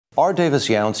R. Davis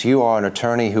Younts, you are an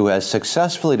attorney who has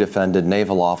successfully defended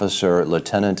Naval Officer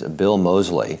Lieutenant Bill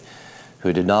Moseley,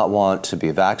 who did not want to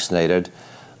be vaccinated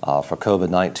for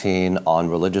COVID-19 on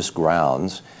religious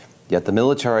grounds. Yet the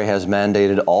military has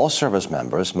mandated all service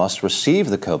members must receive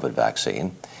the COVID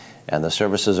vaccine, and the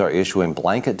services are issuing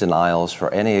blanket denials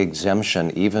for any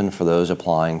exemption, even for those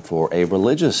applying for a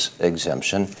religious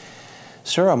exemption.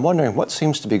 Sir, I'm wondering what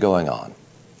seems to be going on.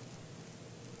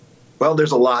 Well,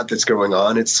 there's a lot that's going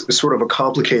on. It's sort of a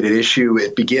complicated issue.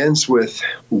 It begins with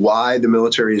why the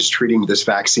military is treating this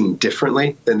vaccine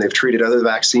differently than they've treated other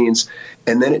vaccines.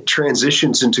 And then it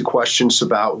transitions into questions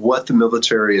about what the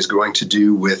military is going to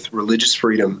do with religious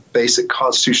freedom, basic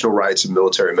constitutional rights of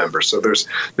military members. So there's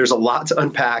a lot to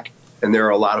unpack, and there are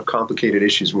a lot of complicated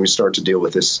issues when we start to deal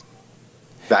with this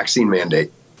vaccine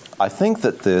mandate. I think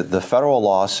that the federal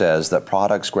law says that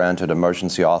products granted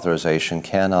emergency authorization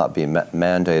cannot be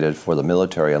mandated for the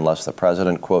military unless the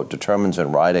president, quote, determines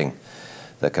in writing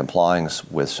that complying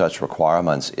with such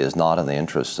requirements is not in the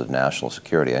interests of national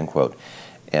security, end quote.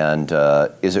 And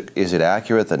is it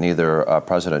accurate that neither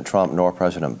President Trump nor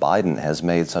President Biden has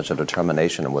made such a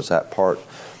determination? And was that part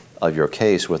of your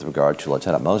case with regard to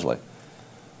Lieutenant Moseley?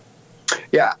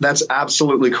 Yeah, that's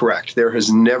absolutely correct. There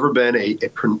has never been a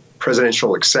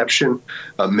presidential exception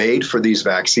made for these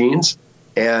vaccines.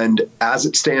 And as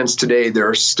it stands today, there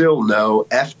are still no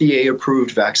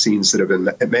FDA-approved vaccines that have been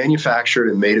manufactured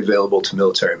and made available to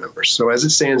military members. So as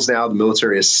it stands now, the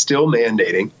military is still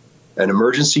mandating an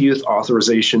emergency use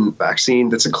authorization vaccine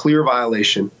that's a clear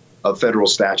violation of federal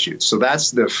statutes. So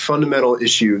that's the fundamental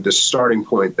issue, the starting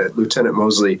point that Lieutenant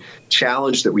Moseley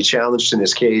challenged, that we challenged in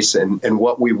his case, and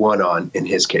what we won on in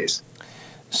his case.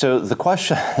 So the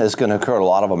question is going to occur to a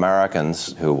lot of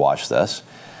Americans who watch this,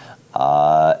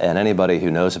 and anybody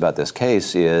who knows about this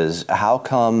case is,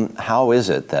 how is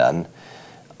it then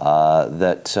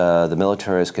that the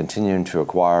military is continuing to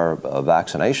acquire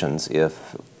vaccinations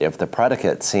if the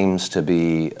predicate seems to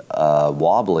be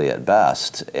wobbly at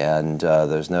best, and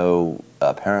there's no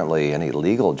apparently any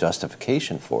legal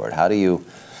justification for it? How do you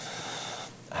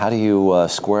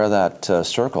square that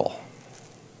circle?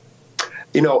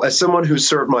 You know, as someone who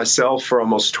served myself for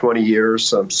almost 20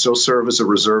 years, I still serve as a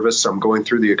reservist. I'm going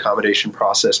through the accommodation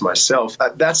process myself.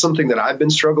 That's something that I've been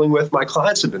struggling with. My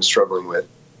clients have been struggling with.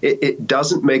 It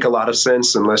doesn't make a lot of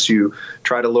sense unless you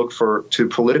try to look to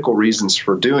political reasons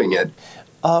for doing it.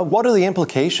 What are the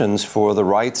implications for the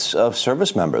rights of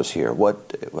service members here? You're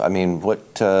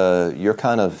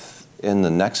kind of in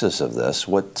the nexus of this.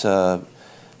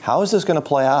 How is this going to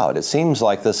play out? It seems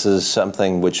like this is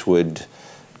something which would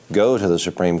go to the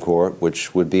Supreme Court,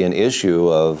 which would be an issue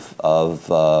of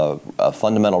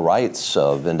fundamental rights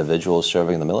of individuals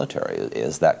serving in the military.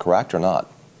 Is that correct or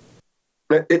not?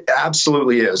 It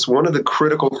absolutely is. One of the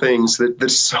critical things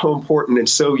that's so important and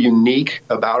so unique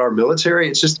about our military,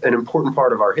 it's just an important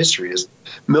part of our history, is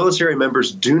military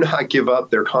members do not give up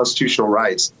their constitutional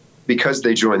rights because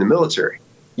they join the military.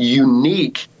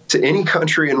 Unique to any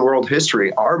country in world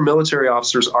history, our military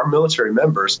officers, our military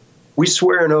members, we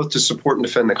swear an oath to support and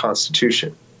defend the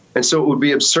Constitution. And so it would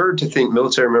be absurd to think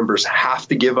military members have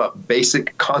to give up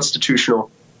basic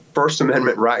constitutional First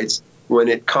Amendment rights when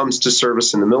it comes to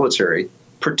service in the military,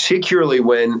 particularly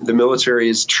when the military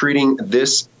is treating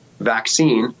this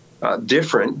vaccine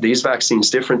these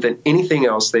vaccines different than anything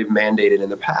else they've mandated in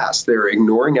the past. They're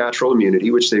ignoring natural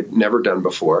immunity, which they've never done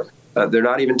before. They're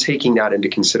not even taking that into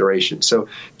consideration. So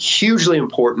hugely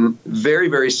important, very,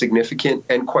 very significant.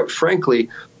 And quite frankly,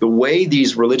 the way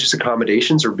these religious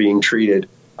accommodations are being treated,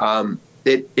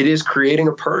 it is creating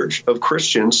a purge of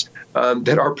Christians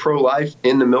that are pro-life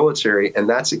in the military. And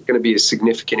that's going to be a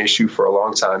significant issue for a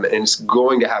long time. And it's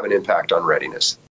going to have an impact on readiness.